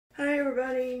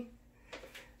everybody,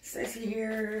 Stacey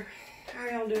here. How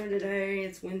y'all doing today?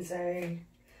 It's Wednesday,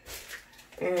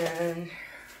 and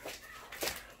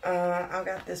I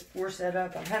got this pour set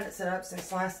up. I've had it set up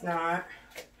since last night,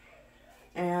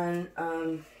 and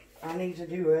I need to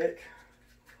do it.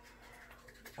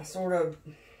 I don't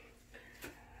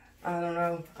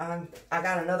know, I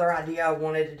got another idea I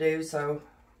wanted to do, so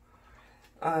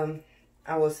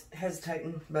I was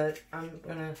hesitating, but I'm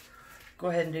gonna go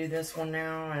ahead and do this one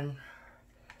now, and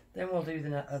then we'll do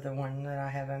the other one that I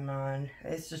have in mind.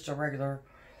 It's just a regular,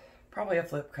 probably a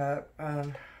flip cup,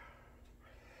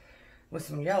 with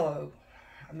some yellow.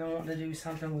 I've been wanting to do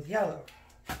something with yellow.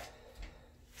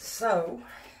 So,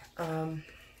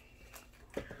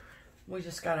 we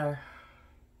just gotta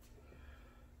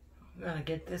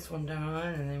get this one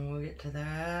done, and then we'll get to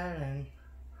that, and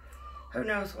who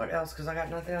knows what else, because I got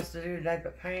nothing else to do today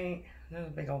but paint. There's a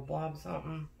big old blob of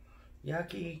something.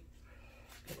 Yucky.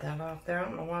 Get that off there. I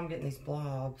don't know why I'm getting these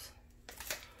blobs,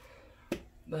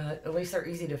 but at least they're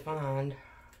easy to find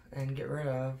and get rid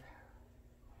of.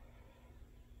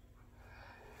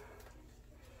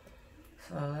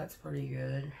 So that's pretty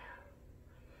good.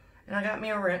 And I got me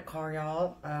a rent car,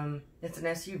 y'all. It's an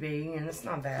SUV, and it's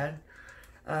not bad.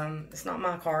 It's not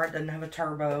my car. It doesn't have a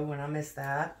turbo, and I miss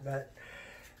that. But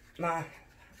my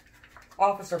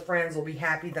officer friends will be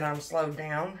happy that I'm slowed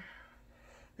down.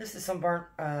 This is some burnt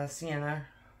sienna.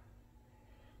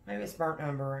 Maybe it's burnt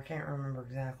umber. I can't remember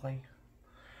exactly.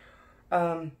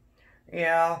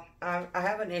 Yeah, I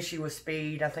have an issue with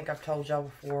speed. I think I've told y'all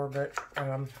before, but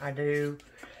I do.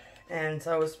 And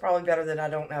so it's probably better that I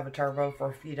don't have a turbo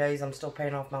for a few days. I'm still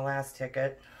paying off my last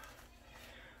ticket.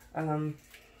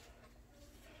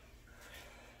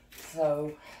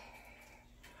 So,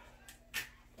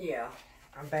 yeah,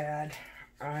 I'm bad.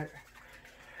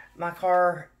 My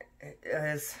car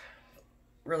is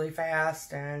really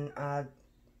fast, and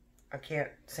I can't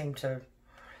seem to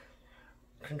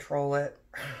control it.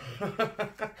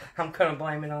 I'm gonna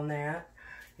blame it on that.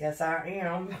 Yes, I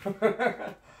am.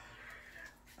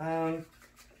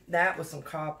 That was some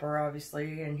copper,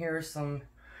 obviously, and here's some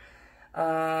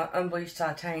unbleached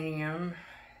titanium.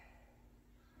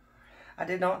 I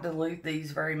did not dilute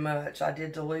these very much. I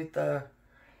did dilute the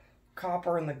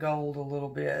copper and the gold a little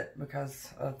bit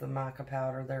because of the mica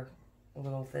powder. They're a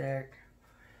little thick.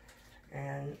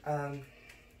 And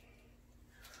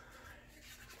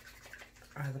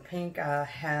the pink, I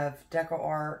have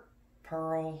sheleeart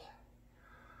pearl,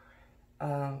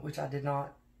 which I did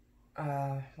not,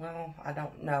 well, I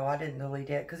don't know. I didn't delete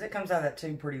it because it comes out of that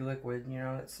tube pretty liquid. You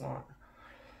know, it's not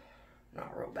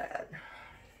real bad.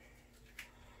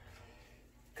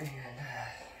 And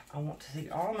I want to see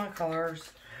all my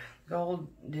colors. Gold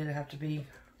did have to be,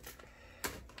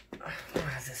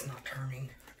 why is this not turning?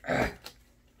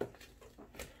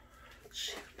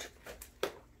 Shoot.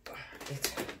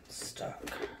 It's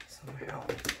stuck somehow.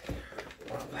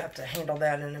 Well, I'll have to handle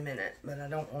that in a minute, but I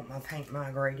don't want my paint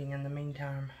migrating in the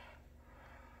meantime,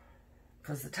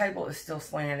 because the table is still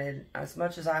slanted. As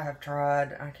much as I have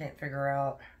tried, I can't figure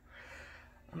out.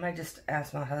 I may just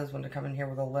ask my husband to come in here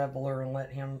with a leveler and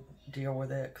let him deal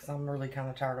with it, because I'm really kind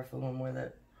of tired of fooling with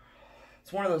it.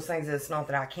 It's one of those things that it's not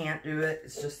that I can't do it,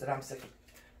 it's just that I'm sick of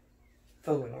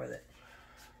fooling with it.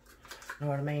 You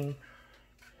know what I mean?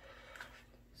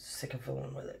 Sick of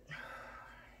fooling with it.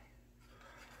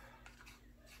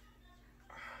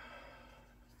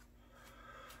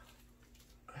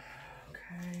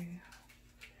 Okay.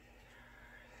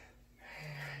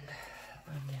 And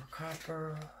a little more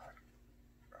copper.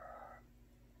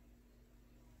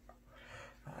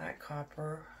 I like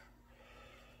copper.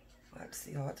 Let's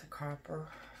see, lots of copper.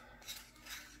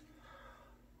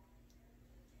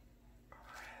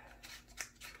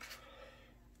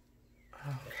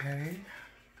 Okay.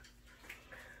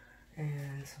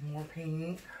 And some more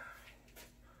pink.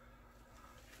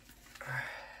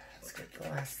 Let's get the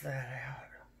last of that out.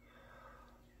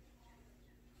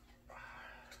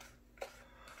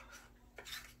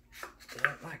 I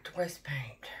don't like to waste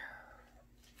paint.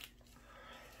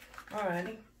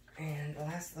 Alrighty, and the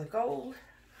last of the gold,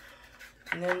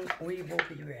 and then we will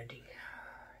be ready.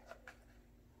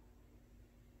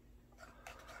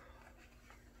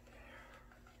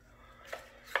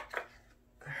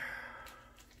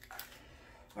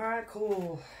 Alright,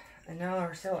 cool. And now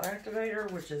our cell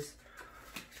activator, which is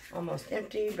almost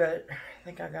empty, but I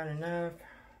think I got enough.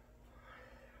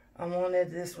 I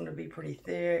wanted this one to be pretty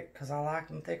thick because I like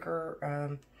them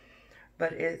thicker,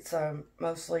 but it's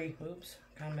mostly, oops,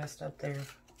 kind of messed up there.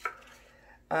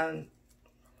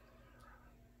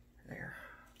 There.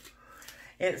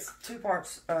 It's 2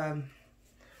 parts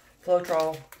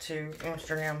Floetrol to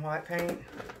Amsterdam white paint.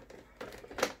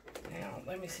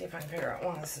 let me see if I can figure out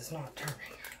why this is not turning.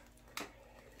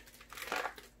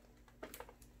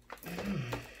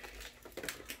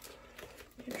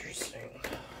 Interesting.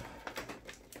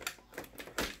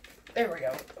 There we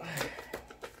go.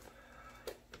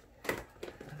 I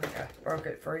think I broke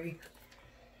it free.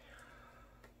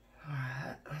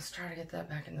 Alright, let's try to get that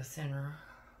back in the center.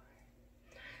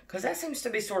 Because that seems to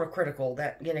be sort of critical,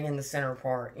 that getting in the center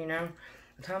part, you know?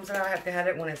 The times that I have to have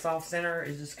it when it's off center,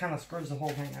 it just kind of screws the whole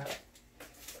thing up.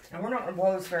 And we're not going to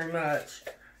blow this very much.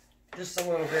 Just a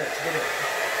little bit to get it.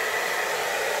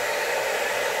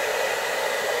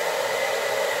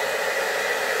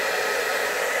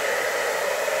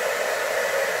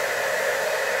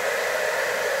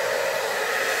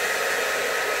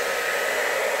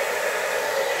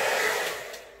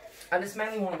 I just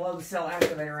mainly want to blow the cell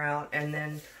activator out and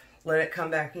then let it come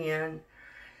back in.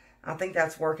 I think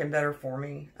that's working better for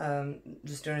me.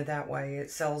 Just doing it that way.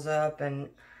 It cells up and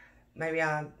maybe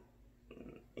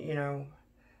you know,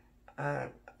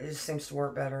 it just seems to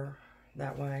work better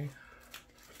that way.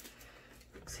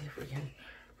 Let's see if we can,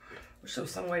 wish there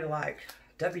was some way to like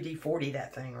WD-40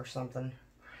 that thing or something.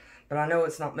 But I know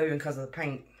it's not moving because of the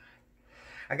paint.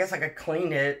 I guess I could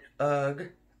clean it. Ugh.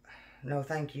 No,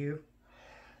 thank you.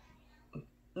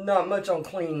 Not much on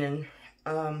cleaning,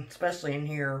 especially in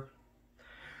here.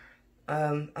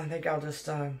 I think I'll just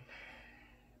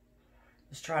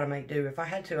try to make do. If I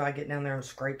had to, I'd get down there and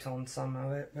scrape on some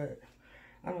of it, but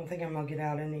I don't think I'm going to get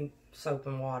out any soap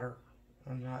and water.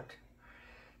 I'm not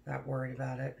that worried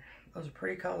about it. Those are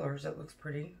pretty colors. It looks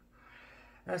pretty.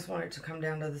 I just want it to come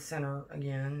down to the center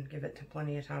again. Give it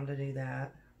plenty of time to do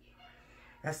that.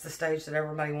 That's the stage that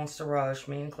everybody wants to rush,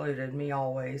 me included, me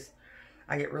always.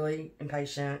 I get really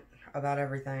impatient about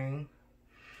everything,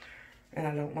 and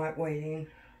I don't like waiting,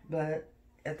 but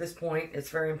at this point, it's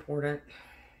very important.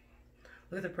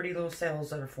 Look at the pretty little cells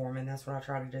that are forming. That's what I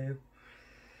try to do.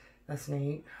 That's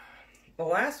neat. The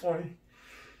last one,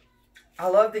 I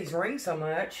love these rings so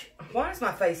much. Why does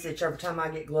my face itch every time I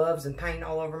get gloves and paint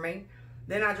all over me?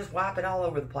 Then I just wipe it all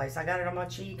over the place. I got it on my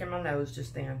cheek and my nose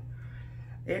just then.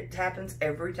 It happens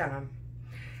every time.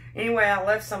 Anyway, I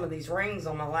left some of these rings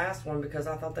on my last one because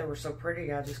I thought they were so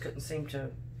pretty. I just couldn't seem to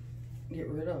get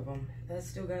rid of them. That's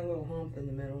still got a little hump in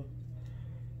the middle.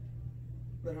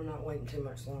 But I'm not waiting too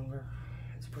much longer.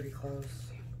 It's pretty close.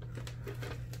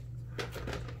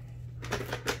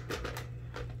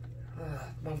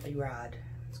 Bumpy ride.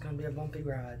 It's going to be a bumpy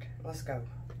ride. Let's go.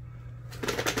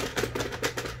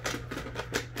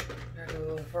 Gotta go a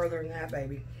little further than that,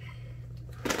 baby.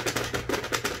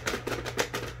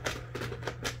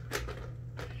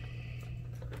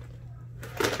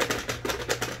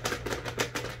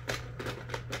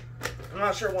 I'm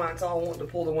not sure why it's all wanting to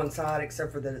pull to one side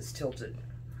except for that it's tilted.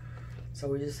 So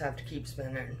we just have to keep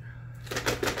spinning.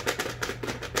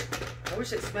 I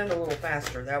wish it'd spin a little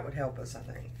faster. That would help us, I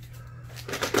think.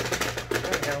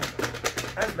 There we go.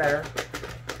 That's better.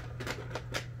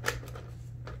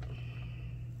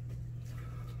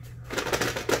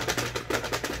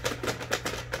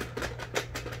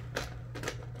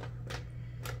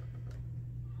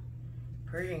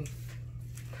 Pretty.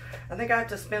 I think I have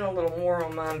to spin a little more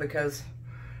on mine because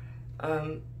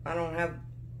I don't have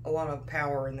a lot of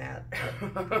power in that.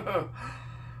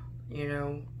 You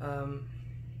know,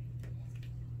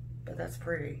 but that's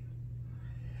pretty.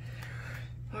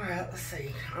 Alright, let's see.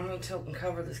 I'm going to tilt and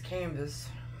cover this canvas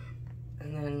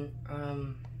and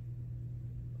then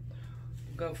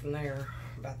go from there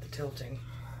about the tilting.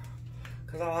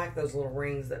 Because I like those little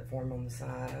rings that form on the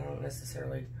side. I don't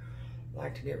necessarily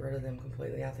like to get rid of them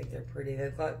completely. I think they're pretty.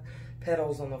 They've got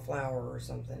petals on the flower or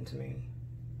something to me.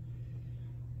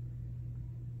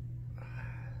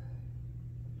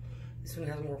 This one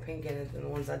has more pink in it than the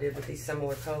ones I did with these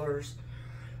similar colors.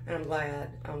 And I'm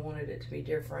glad. I wanted it to be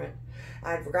different.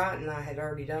 I had forgotten I had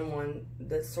already done one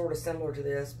that's sort of similar to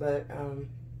this, but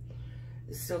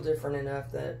it's still different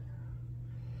enough that,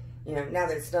 you know, now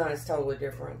that it's done, it's totally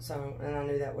different. So, and I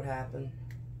knew that would happen.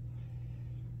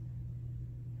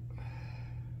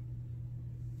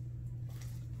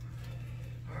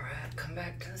 Alright, come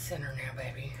back to the center now,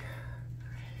 baby.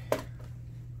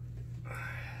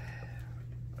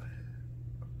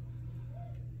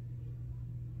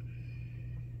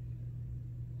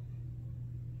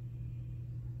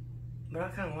 But I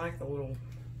kind of like the little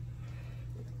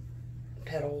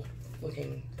petal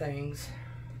looking things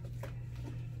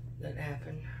that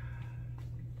happen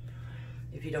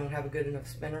if you don't have a good enough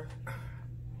spinner.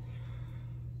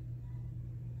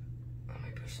 Let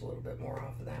me push a little bit more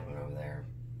off of that one over there.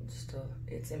 Just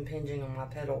it's impinging on my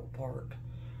petal part.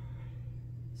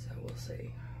 So we'll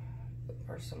see. But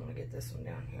first I'm going to get this one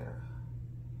down here.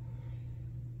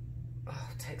 Oh,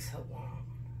 it takes so long.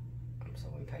 I'm so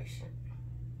impatient.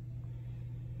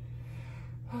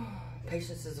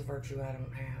 Patience is a virtue I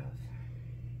don't have.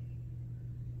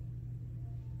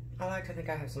 I like to think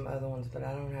I have some other ones, but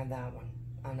I don't have that one.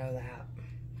 I know that.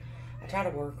 I try to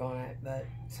work on it, but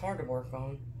it's hard to work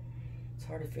on. It's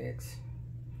hard to fix.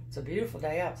 It's a beautiful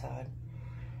day outside.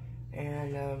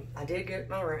 And I did get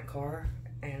my rent car.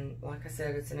 And like I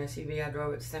said, it's an SUV. I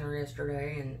drove it to center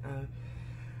yesterday. And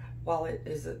while it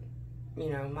is,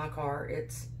 my car,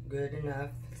 it's good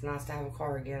enough. It's nice to have a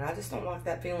car again. I just don't like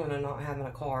that feeling of not having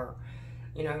a car.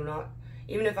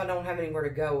 Even if I don't have anywhere to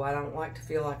go, I don't like to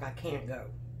feel like I can't go.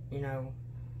 I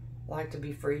like to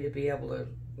be free to be able to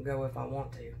go if I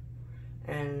want to.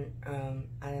 And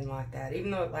I didn't like that.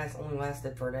 Even though it only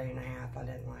lasted for a day and a half, I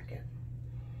didn't like it.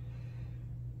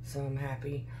 So I'm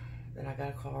happy that I got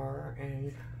a car.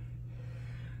 And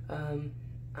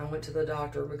I went to the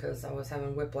doctor because I was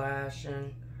having whiplash,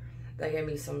 and they gave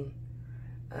me some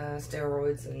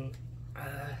steroids, and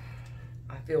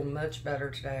I feel much better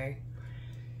today.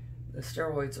 The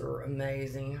steroids are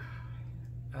amazing.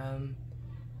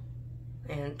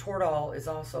 And Toradol is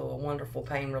also a wonderful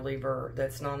pain reliever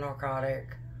that's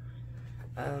non-narcotic.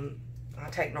 I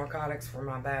take narcotics for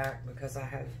my back because I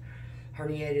have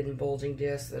herniated and bulging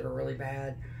discs that are really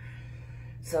bad.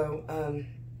 So,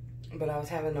 but I was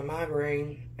having a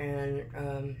migraine,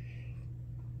 and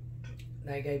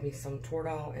they gave me some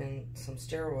Toradol and some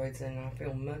steroids, and I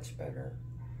feel much better.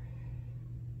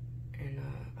 And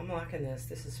I'm liking this.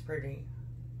 This is pretty.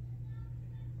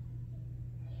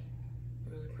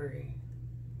 Really pretty.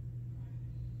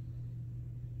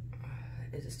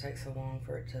 It just takes so long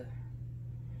for it to,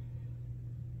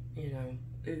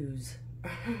 ooze.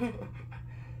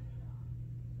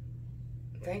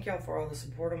 Thank y'all for all the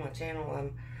support on my channel.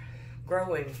 I'm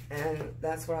growing, and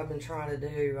that's what I've been trying to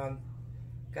do. I've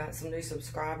got some new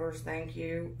subscribers, thank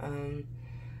you, and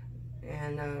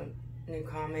new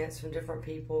comments from different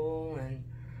people. And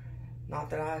not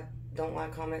that I don't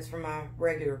like comments from my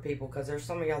regular people, because there's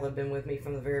some of y'all that have been with me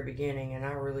from the very beginning, and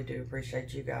I really do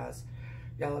appreciate you guys.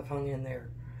 Y'all have hung in there.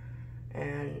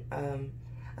 And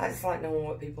I just like knowing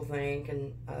what people think,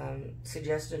 and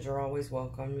suggestions are always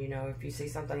welcome. If you see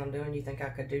something I'm doing you think I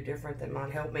could do different that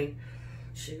might help me,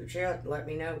 shoot, yeah, let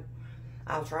me know.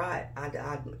 I'll try it.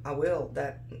 I will.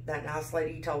 That nice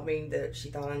lady told me that she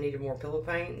thought I needed more pillow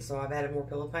paint, and so I've added more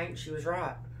pillow paint. She was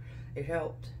right. It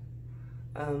helped.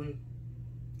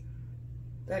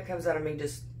 That comes out of me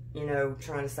just,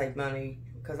 trying to save money,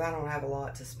 because I don't have a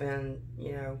lot to spend,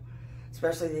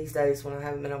 especially these days when I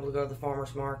haven't been able to go to the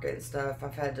farmer's market and stuff.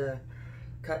 I've had to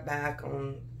cut back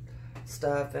on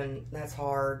stuff, and that's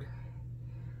hard.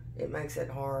 It makes it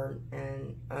hard.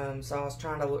 And so I was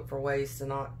trying to look for ways to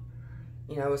not,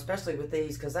 especially with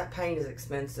these, because that paint is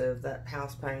expensive, that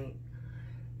house paint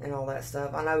and all that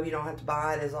stuff. I know you don't have to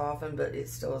buy it as often, but it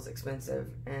still is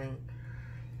expensive. And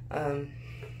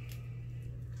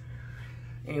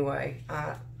anyway,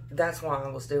 that's why I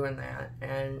was doing that.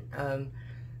 And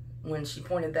when she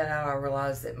pointed that out, I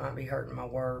realized it might be hurting my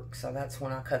work. So that's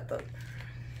when I cut the,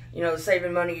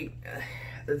 saving money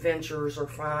adventures are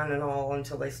fine and all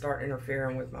until they start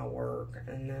interfering with my work.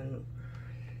 And then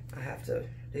I have to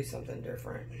do something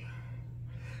different.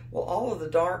 Well, all of the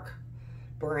dark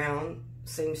brown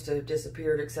seems to have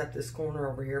disappeared except this corner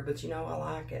over here. But I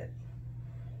like it.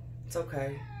 It's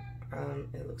okay.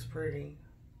 It looks pretty.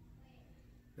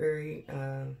 Very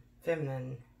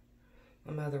feminine.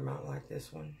 My mother might like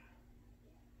this one.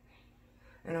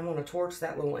 And I'm going to torch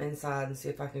that little inside and see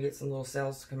if I can get some little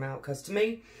cells to come out. Because to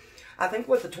me, I think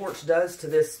what the torch does to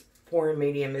this pouring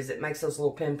medium is it makes those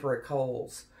little pinprick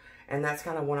holes. And that's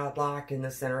kind of what I'd like in the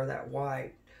center of that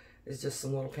white, is just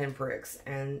some little pinpricks.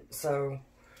 And so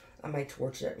I may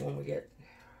torch it when we get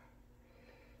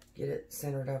it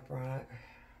centered up right.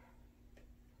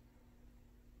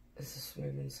 This is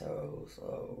moving so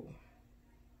slow.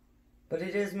 But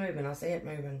it is moving. I see it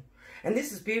moving. And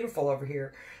this is beautiful over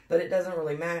here. But it doesn't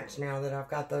really match now that I've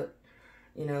got the,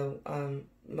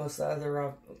 most of the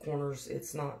other corners,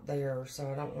 it's not there. So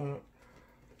I don't want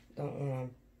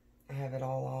to have it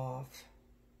all off.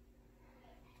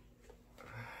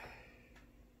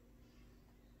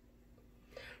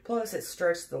 Plus, it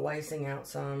stretched the lacing out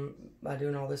some by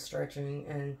doing all this stretching.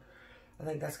 And I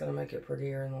think that's going to make it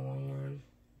prettier in the long run.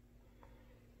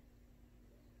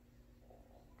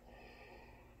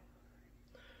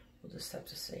 We'll just have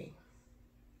to see.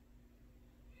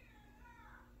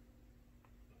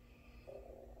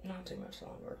 Not too much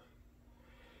longer.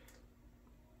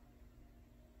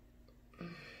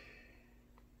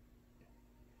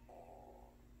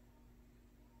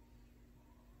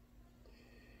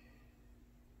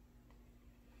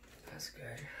 That's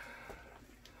good.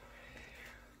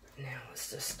 Now let's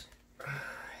just come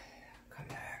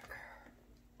back.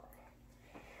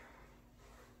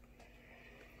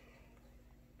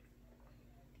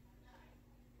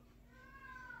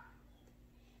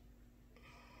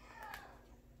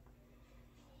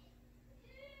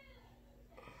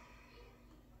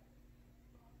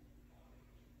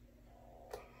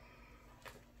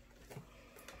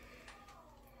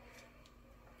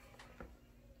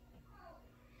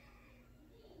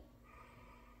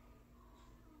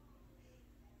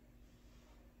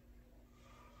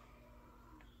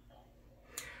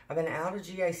 I've been out of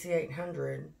GAC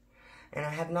 800, and I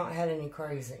have not had any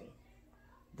crazing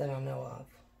that I know of.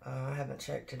 I haven't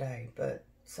checked today, but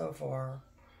so far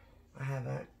I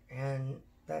haven't, and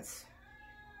that's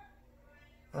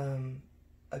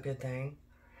a good thing.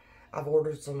 I've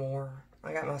ordered some more.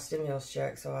 I got my stimulus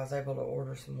check, so I was able to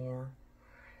order some more.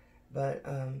 But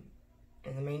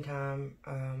in the meantime,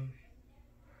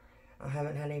 I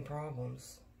haven't had any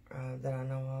problems that I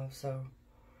know of, so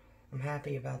I'm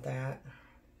happy about that.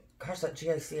 Gosh, that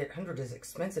GAC 800 is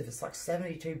expensive. It's like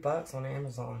 72 bucks on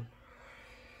Amazon.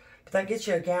 But that gets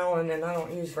you a gallon, and I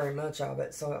don't use very much of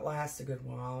it, so it lasts a good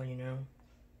while, you know.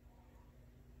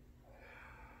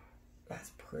 That's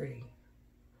pretty.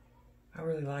 I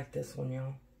really like this one,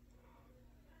 y'all.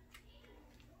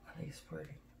 I think it's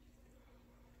pretty.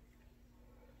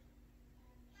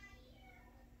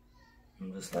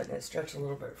 I'm just letting it stretch a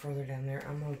little bit further down there.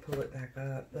 I'm going to pull it back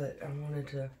up, but I wanted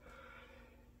to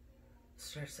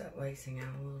stretch that lacing out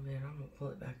a little bit. I'm going to pull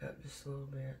it back up just a little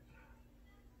bit.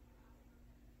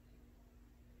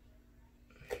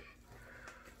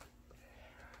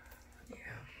 Yeah.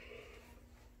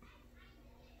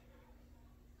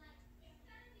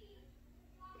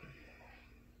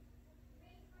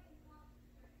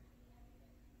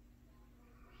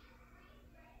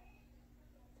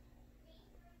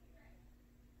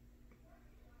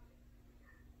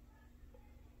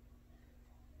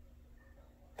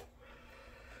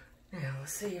 Now,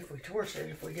 let's see if we torch it,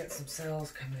 if we get some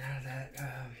cells coming out of that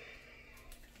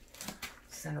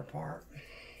center part.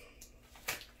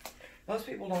 Most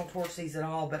people don't torch these at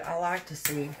all, but I like to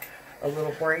see a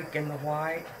little break in the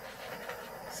white.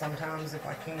 Sometimes, if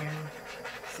I can.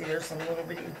 See, there's some little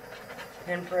bitty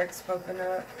pinpricks poking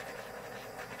up.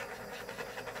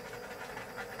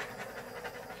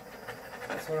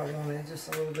 That's what I wanted,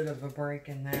 just a little bit of a break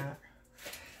in that.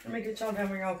 Let me get y'all down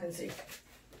where y'all can see.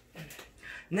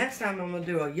 Next time I'm going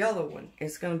to do a yellow one.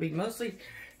 It's going to be mostly,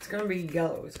 it's going to be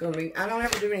yellow. It's going to be, I don't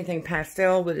ever do anything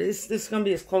pastel, but this is going to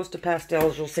be as close to pastel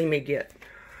as you'll see me get.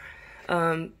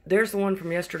 There's the one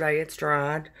from yesterday. It's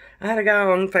dried. I had a guy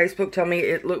on Facebook tell me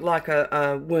it looked like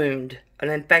a wound, an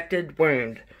infected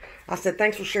wound. I said,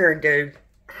 thanks for sharing, dude.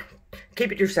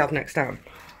 Keep it to yourself next time.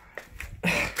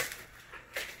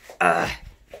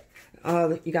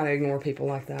 You got to ignore people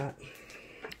like that.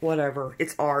 Whatever.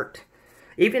 It's art.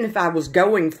 Even if I was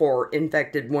going for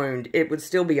infected wound, it would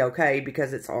still be okay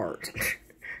because it's art.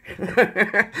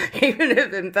 Even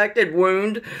if infected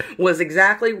wound was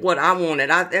exactly what I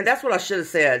wanted. And that's what I should have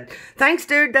said. Thanks,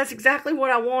 dude. That's exactly what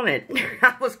I wanted.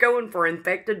 I was going for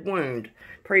infected wound.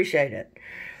 Appreciate it.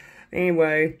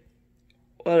 Anyway,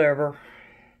 whatever.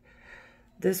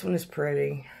 This one is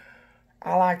pretty.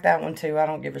 I like that one too. I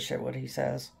don't give a shit what he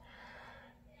says.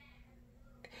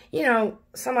 You know,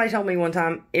 somebody told me one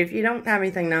time, if you don't have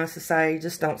anything nice to say,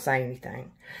 just don't say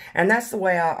anything. And that's the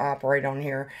way I operate on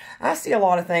here. I see a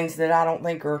lot of things that I don't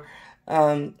think are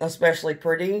especially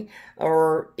pretty,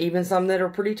 or even some that are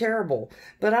pretty terrible.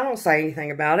 But I don't say anything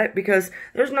about it because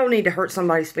there's no need to hurt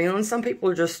somebody's feelings. Some people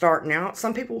are just starting out.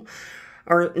 Some people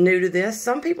are new to this.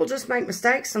 Some people just make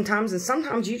mistakes sometimes, and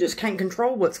sometimes you just can't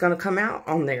control what's going to come out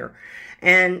on there.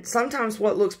 And sometimes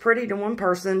what looks pretty to one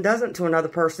person doesn't to another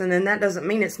person, and that doesn't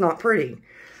mean it's not pretty.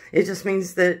 It just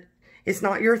means that it's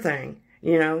not your thing,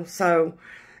 you know. So,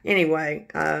 anyway,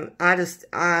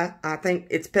 I think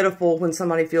it's pitiful when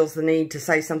somebody feels the need to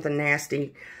say something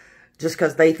nasty just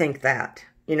because they think that.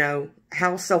 You know,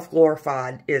 how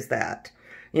self-glorified is that?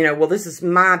 You know, well, this is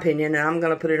my opinion, and I'm going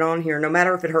to put it on here, no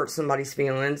matter if it hurts somebody's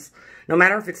feelings, no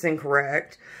matter if it's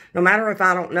incorrect, no matter if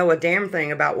I don't know a damn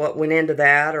thing about what went into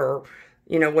that, or,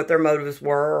 you know, what their motives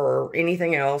were, or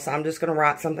anything else. I'm just going to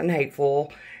write something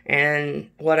hateful and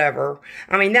whatever.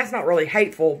 I mean, that's not really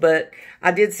hateful, but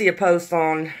I did see a post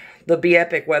on the Be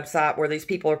Epic website where these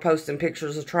people are posting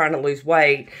pictures of trying to lose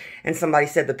weight, and somebody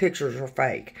said the pictures are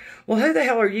fake. Well, who the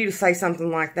hell are you to say something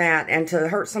like that and to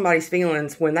hurt somebody's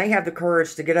feelings when they have the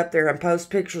courage to get up there and post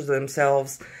pictures of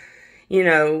themselves, you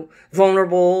know,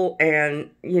 vulnerable and,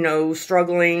 you know,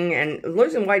 struggling? And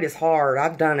losing weight is hard.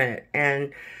 I've done it.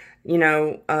 And you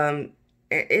know,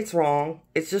 it's wrong.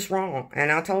 It's just wrong.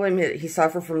 And I told him he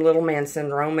suffered from little man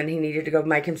syndrome and he needed to go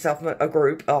make himself a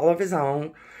group all of his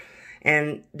own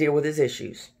and deal with his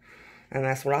issues. And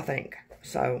that's what I think.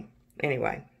 So,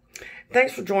 anyway.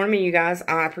 Thanks for joining me, you guys.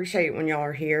 I appreciate it when y'all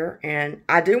are here. And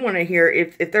I do want to hear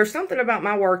if there's something about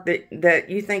my work that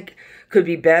you think could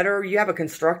be better, you have a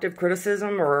constructive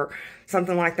criticism or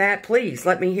something like that, please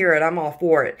let me hear it. I'm all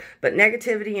for it. But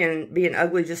negativity and being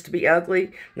ugly just to be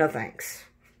ugly, no thanks.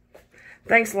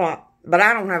 Thanks a lot. But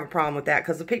I don't have a problem with that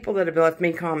because the people that have left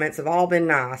me comments have all been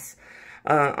nice.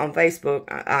 On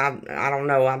Facebook, I don't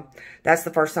know. That's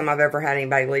the first time I've ever had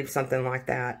anybody leave something like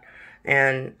that.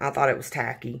 And I thought it was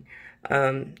tacky.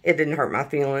 It didn't hurt my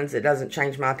feelings. It doesn't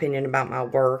change my opinion about my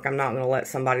work. I'm not going to let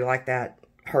somebody like that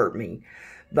hurt me.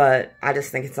 But I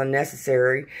just think it's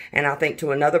unnecessary. And I think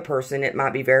to another person, it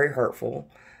might be very hurtful.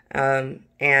 And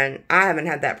I haven't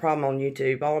had that problem on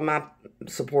YouTube. All of my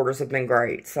supporters have been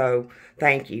great. So,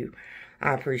 thank you.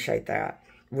 I appreciate that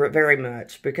very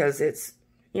much. Because it's,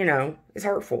 you know, it's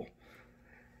hurtful.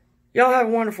 Y'all have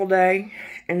a wonderful day.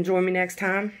 And join me next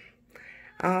time.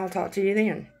 I'll talk to you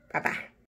then. Bye-bye.